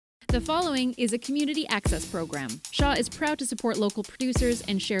The following is a community access program. Shaw is proud to support local producers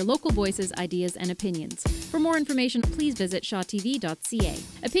and share local voices, ideas, and opinions. For more information, please visit shawtv.ca.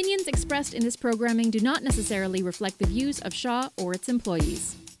 Opinions expressed in this programming do not necessarily reflect the views of Shaw or its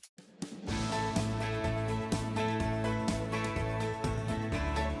employees.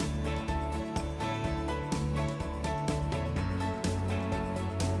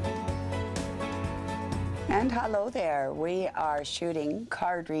 And hello there. We are shooting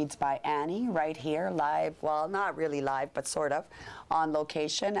Card Reads by Annie right here live, well, not really live, but sort of, on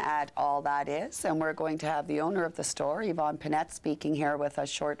location at All That Is. And we're going to have the owner of the store, Yvonne Pinette, speaking here with us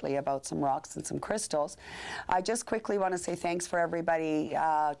shortly about some rocks and some crystals. I just quickly want to say thanks for everybody,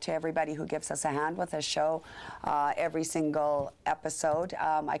 to everybody who gives us a hand with this show every single episode.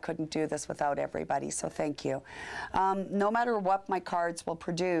 I couldn't do this without everybody, so thank you. No matter what my cards will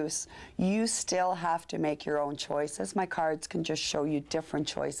produce, you still have to make your own choices. My cards can just show you different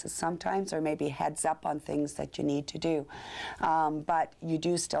choices sometimes, or maybe heads up on things that you need to do. But you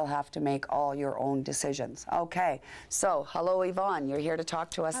do still have to make all your own decisions. Okay, so hello Yvonne, you're here to talk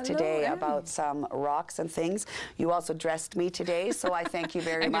to us today about some rocks and things. You also dressed me today, so I thank you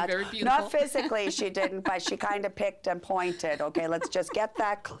very much. Very beautiful. Not physically, she didn't, but she kind of picked and pointed. Okay, let's just get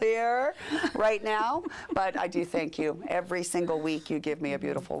that clear right now. But I do thank you. Every single week you give me a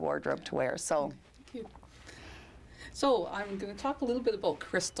beautiful wardrobe to wear. So. Thank you. So I'm going to talk a little bit about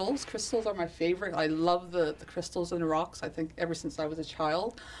crystals. Crystals are my favorite. I love the crystals and rocks, I think, ever since I was a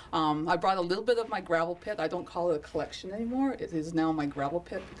child. I brought a little bit of my gravel pit. I don't call it a collection anymore. It is now my gravel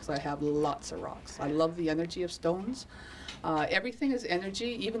pit because I have lots of rocks. I love the energy of stones. Everything is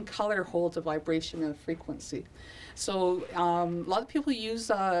energy. Even color holds a vibration and a frequency. So a lot of people use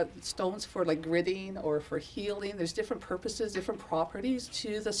stones for like gridding or for healing. There's different purposes, different properties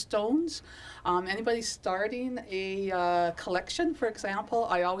to the stones. Anybody starting a collection, for example,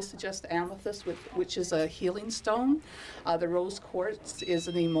 I always suggest amethyst, which is a healing stone. The rose quartz is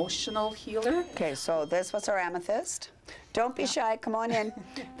an emotional healer. Okay, so this was our amethyst. Don't be shy, come on in.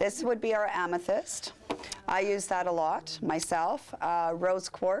 This would be our amethyst. I use that a lot myself. Rose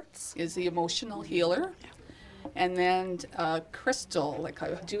quartz is the emotional healer. And then crystal, like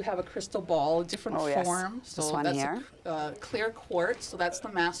I do have a crystal ball, different form. So this one that's here. A clear quartz, so that's the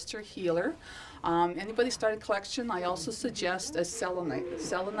master healer. Anybody start a collection, I also suggest a selenite.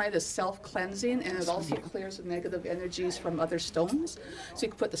 Selenite is self-cleansing, and it also clears the negative energies from other stones. So you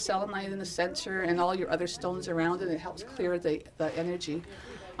can put the selenite in the center and all your other stones around it, and it helps clear the energy.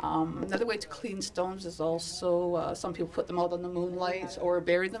 Another way to clean stones is also, some people put them out on the moonlight or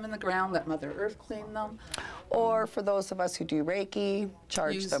bury them in the ground, let Mother Earth clean them. Or for those of us who do Reiki,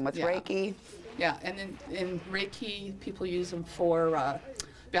 charge them with Reiki. Yeah, and in Reiki, people use them for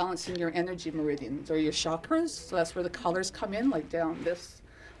balancing your energy meridians or your chakras. So that's where the colors come in, like down this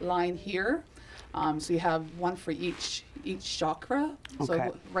line here. So you have one for each chakra. Okay.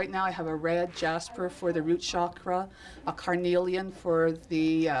 So right now I have a red jasper for the root chakra, a carnelian for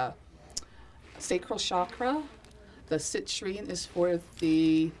the sacral chakra. The citrine is for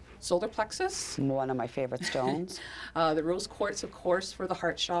the solar plexus. One of my favorite stones. The rose quartz, of course, for the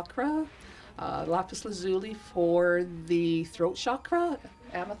heart chakra. Lapis lazuli for the throat chakra,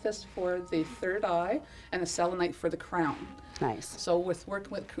 amethyst for the third eye, and a selenite for the crown. Nice. So with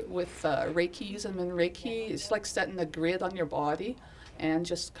working with Reiki, using them in Reiki, it's like setting a grid on your body and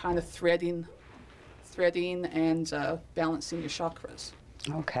just kind of threading and balancing your chakras.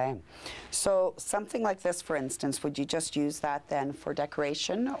 Okay. So something like this, for instance, would you just use that then for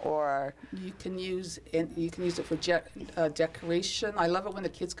decoration, or? You can use it for decoration. I love it when the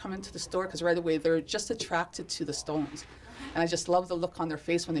kids come into the store because right away they're just attracted to the stones. And I just love the look on their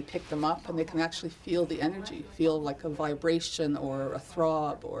face when they pick them up, and they can actually feel the energy, feel like a vibration or a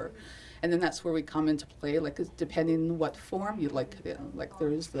throb, and then that's where we come into play, like depending what form you like it in. Like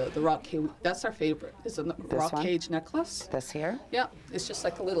there's the rock cage, that's our favorite, is a rock cage necklace. This here? Yeah, it's just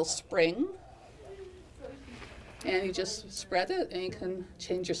like a little spring. And you just spread it, and you can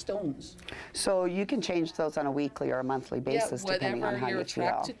change your stones. So you can change those on a weekly or a monthly basis, depending on how you feel. Whatever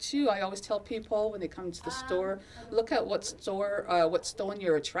you're attracted to. I always tell people when they come to the store, look at what stone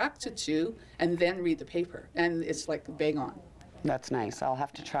you're attracted to, and then read the paper. And it's like bang on. That's nice. I'll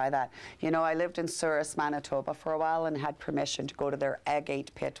have to try that. You know, I lived in Souris, Manitoba for a while and had permission to go to their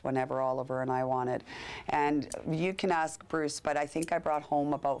agate pit whenever Oliver and I wanted. And you can ask Bruce, but I think I brought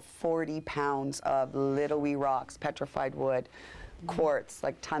home about 40 pounds of little wee rocks, petrified wood, quartz,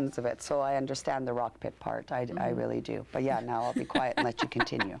 like tons of it. So I understand the rock pit part. I really do. But yeah, now I'll be quiet and let you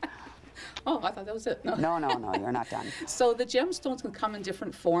continue. Oh, I thought that was it. No. No, you're not done. So the gemstones can come in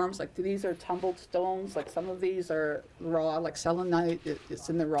different forms. Like these are tumbled stones. Like some of these are raw, like selenite. It's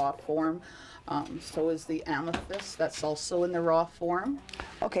in the raw form. So is the amethyst. That's also in the raw form.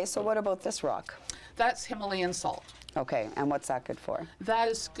 Okay, so what about this rock? That's Himalayan salt. Okay, and what's that good for? That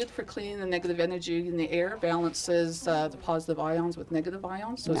is good for cleaning the negative energy in the air, balances the positive ions with negative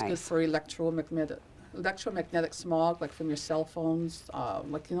ions. So it's good Nice. for electromagnetic smog, like from your cell phones,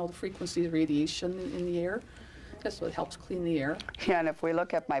 like, you know, the frequency of radiation in the air. That's what helps clean the air. Yeah, and if we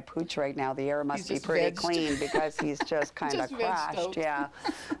look at my pooch right now, the air must He's be just pretty vegged. clean because he's just kind of Just vegged crashed. out. Yeah,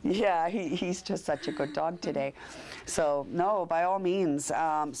 yeah, he's just such a good dog today. So no, by all means.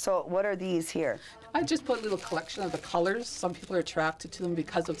 So what are these here? I just put a little collection of the colors. Some people are attracted to them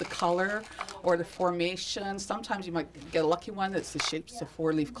because of the color or the formation. Sometimes you might get a lucky one that's the shapes of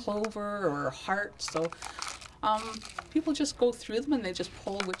four-leaf clover or a heart. So people just go through them and they just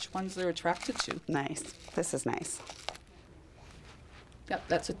pull which ones they're attracted to. Nice. This is nice. Yep,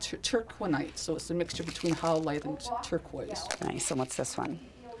 that's a turquoise, so it's a mixture between howlite and turquoise. Nice. And what's this one?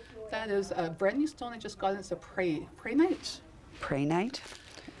 That is a brand new stone I just got. It's a praenite. Praenite.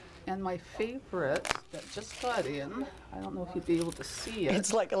 And my favorite that just got in, I don't know if you'd be able to see it.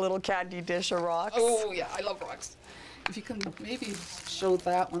 It's like a little candy dish of rocks. Oh yeah, I love rocks. If you can maybe show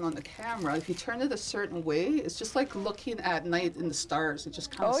that one on the camera, if you turn it a certain way, it's just like looking at night in the stars. It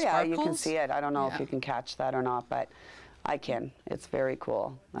just kind of Oh yeah, sparkles. you can see it. I don't know if Yeah. you can catch that or not, but I can. It's very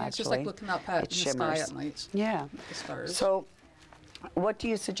cool, actually. It's just like looking up at It the sky shimmers. at night. Yeah. At the stars. So what do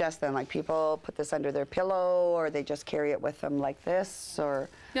you suggest then? Like people put this under their pillow or they just carry it with them like this or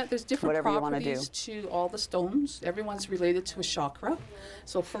Yeah, there's different whatever you wanna properties to all the stones. Everyone's related to a chakra.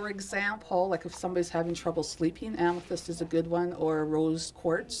 So for example, like if somebody's having trouble sleeping, amethyst is a good one, or rose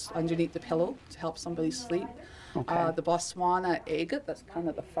quartz underneath the pillow to help somebody sleep. Okay. The Botswana agate, that's kind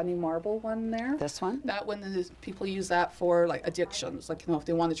of the funny marble one there. This one? That one is, people use that for like addictions, like, you know, if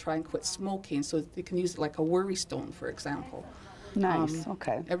they want to try and quit smoking, so they can use it like a worry stone, for example. Nice.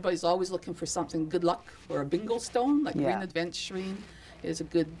 Okay. Everybody's always looking for something good luck, or a bingo stone, like Yeah. green adventuring is a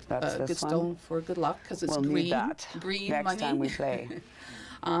good That's good this one? stone for good luck because it's We'll green. need that Green next money. time we play.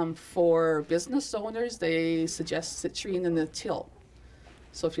 For business owners, they suggest citrine in the till.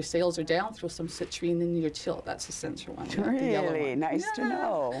 So if your sales are down, throw some citrine in your till. That's the center one. the yellow Really? one. Nice to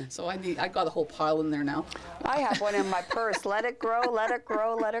know. So I got a whole pile in there now. I have one in my purse. Let it grow, let it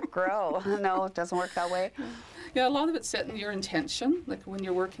grow, let it grow. No, it doesn't work that way. Yeah, a lot of it's setting your intention, like when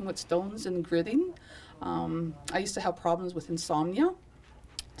you're working with stones and gridding. I used to have problems with insomnia.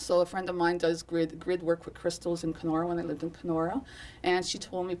 So a friend of mine does grid work with crystals in Kenora when I lived in Kenora. And she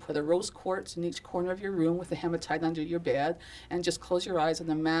told me put a rose quartz in each corner of your room with a hematite under your bed and just close your eyes and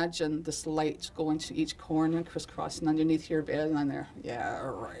imagine this light going to each corner and crisscrossing underneath your bed. And I'm there, yeah,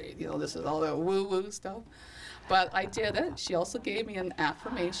 right, you know, this is all that woo-woo stuff. But I did it. She also gave me an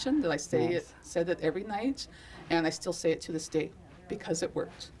affirmation that I said it every night, and I still say it to this day because it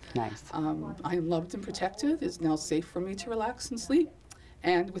worked. Nice. I am loved and protected. It's now safe for me to relax and sleep.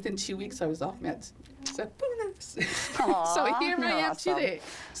 And within 2 weeks, I was off meds. So, so here I am awesome. today,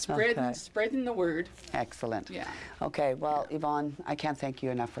 Okay. spreading the word. Excellent. Yeah. Okay, well, Yvonne, I can't thank you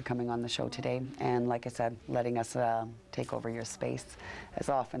enough for coming on the show today and, like I said, letting us take over your space as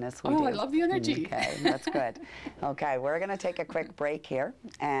often as we do. Oh, I love the energy. Okay, that's good. Okay, we're going to take a quick break here,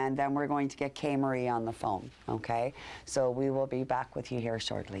 and then we're going to get Kay Marie on the phone, okay? So we will be back with you here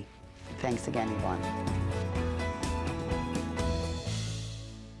shortly. Thanks again, Yvonne.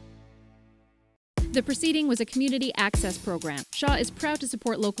 The proceeding was a community access program. Shaw is proud to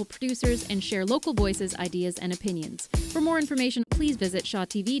support local producers and share local voices, ideas, and opinions. For more information, please visit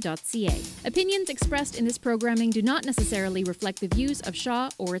shawtv.ca. Opinions expressed in this programming do not necessarily reflect the views of Shaw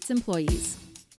or its employees.